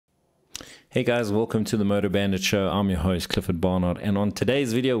Hey guys, welcome to the Motor Bandit Show. I'm your host, Clifford Barnard, and on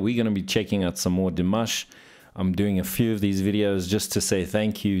today's video, we're going to be checking out some more Dimash. I'm doing a few of these videos just to say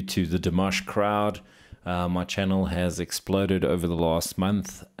thank you to the Dimash crowd. My channel has exploded over the last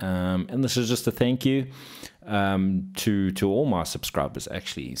month, and this is just a thank you to all my subscribers,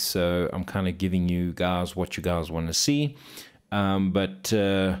 actually. So I'm kind of giving you guys what you guys want to see, but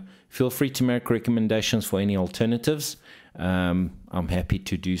feel free to make recommendations for any alternatives. I'm happy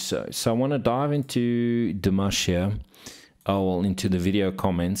to do so. So I want to dive into Dimash here. Well, into the video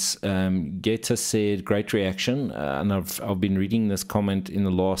comments. Geta said, great reaction, and I've been reading this comment in the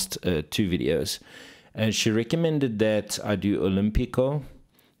last two videos. And she recommended that I do Olimpico,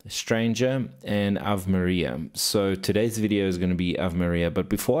 Stranger, and Ave Maria. So today's video is going to be Ave Maria. But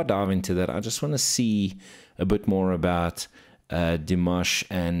before I dive into that, I just want to see a bit more about Dimash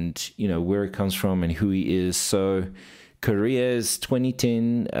and where he comes from and who he is. So career is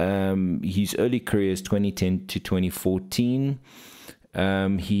 2010. His early career is 2010 to 2014.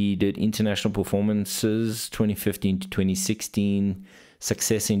 He did international performances 2015 to 2016.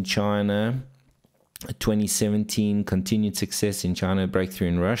 Success in China 2017. Continued success in China. Breakthrough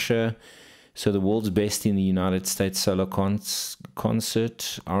in Russia. So the world's best in the United States solo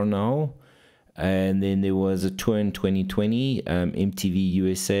concert, Arno. And then there was a tour in 2020, MTV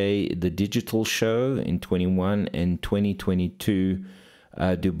USA, the digital show in 21, and 2022,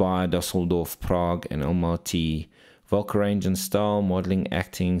 Dubai, Dusseldorf, Prague, and Almaty. Vocal range and style, modeling,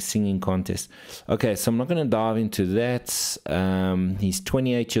 acting, singing contest. Okay, so I'm not going to dive into that. He's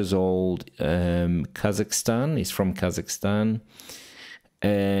 28 years old, Kazakhstan. He's from Kazakhstan.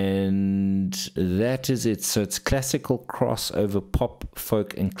 And that is it. So it's classical crossover pop,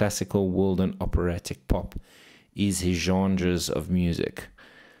 folk, and classical world and operatic pop is his genres of music.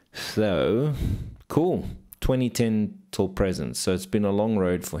 So cool. 2010 till present. So it's been a long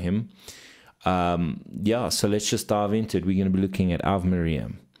road for him. Yeah, so let's just dive into it. We're going to be looking at Ave Maria.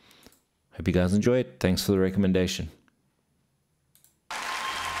 Hope you guys enjoy it. Thanks for the recommendation.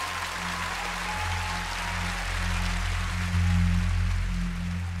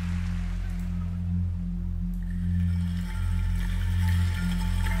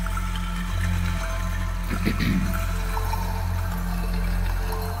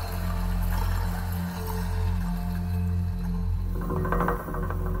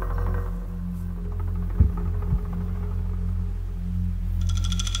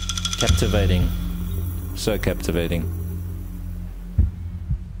 Captivating, so captivating.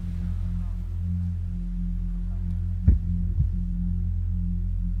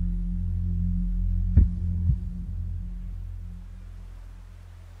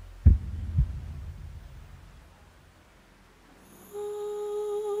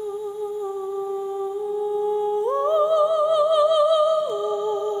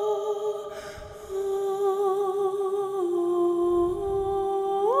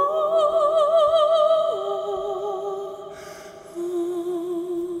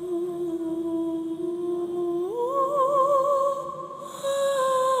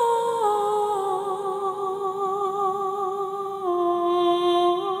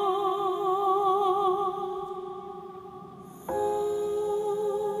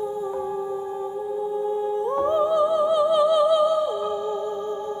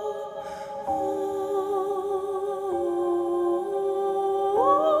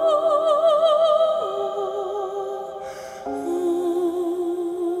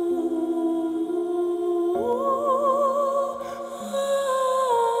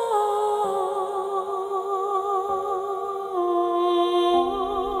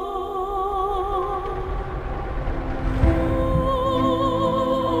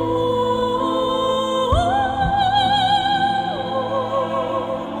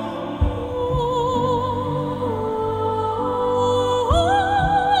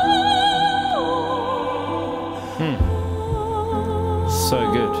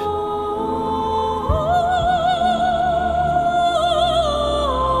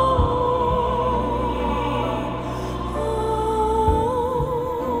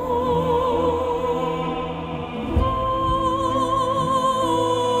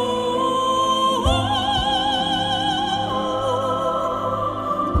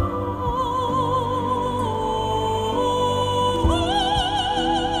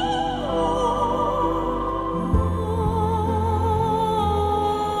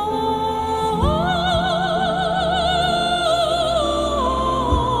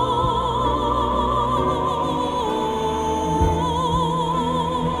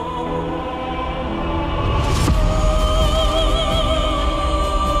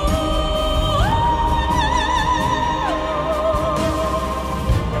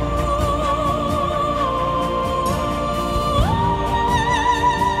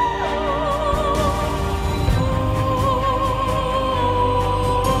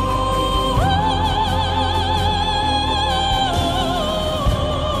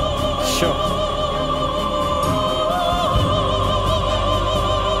 sure.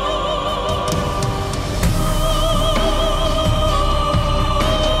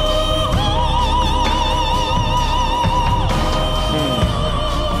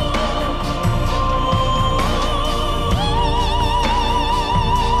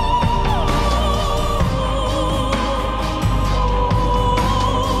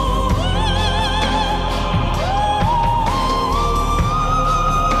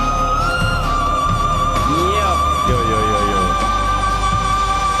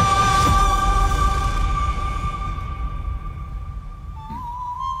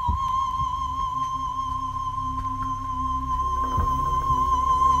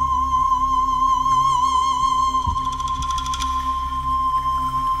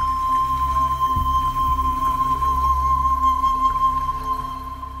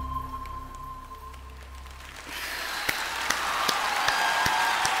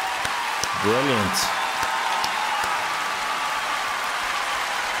 Brilliant.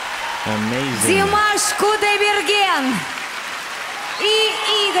 Amazing. Димаш Кудайберген и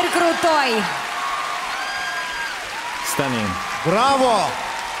Игорь Крутой. Stunning. Браво!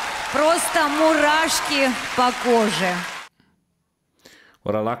 Просто мурашки по коже.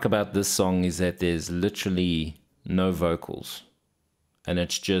 What I like about this song is that there's literally no vocals. And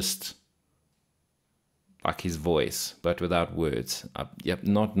it's just like his voice, but without words. Yep,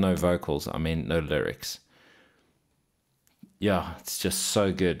 not no vocals, I mean no lyrics. Yeah, it's just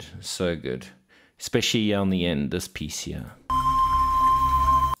so good, so good. Especially on the end, this piece here.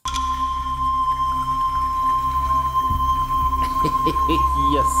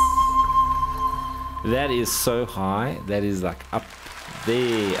 Yes. That is so high. That is like up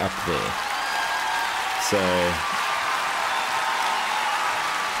there, up there. So...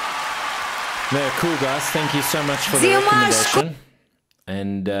 no, cool guys, thank you so much for the recommendation.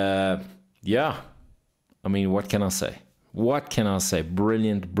 And yeah, I mean, what can I say? What can I say?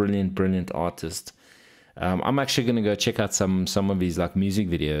 Brilliant, brilliant, brilliant artist. I'm actually going to go check out some of his like music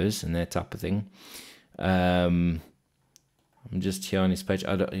videos and that type of thing. I'm just here on his page.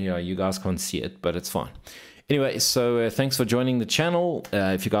 I don't, you know, you guys can't see it, but it's fine. Anyway, so thanks for joining the channel.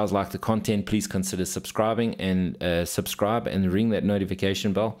 If you guys like the content, please consider subscribing and subscribe and ring that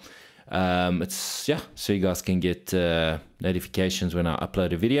notification bell. It's yeah, so you guys can get notifications when I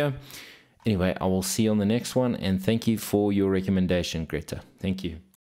upload a video. Anyway, I will see you on the next one, and thank you for your recommendation, Greta. Thank you.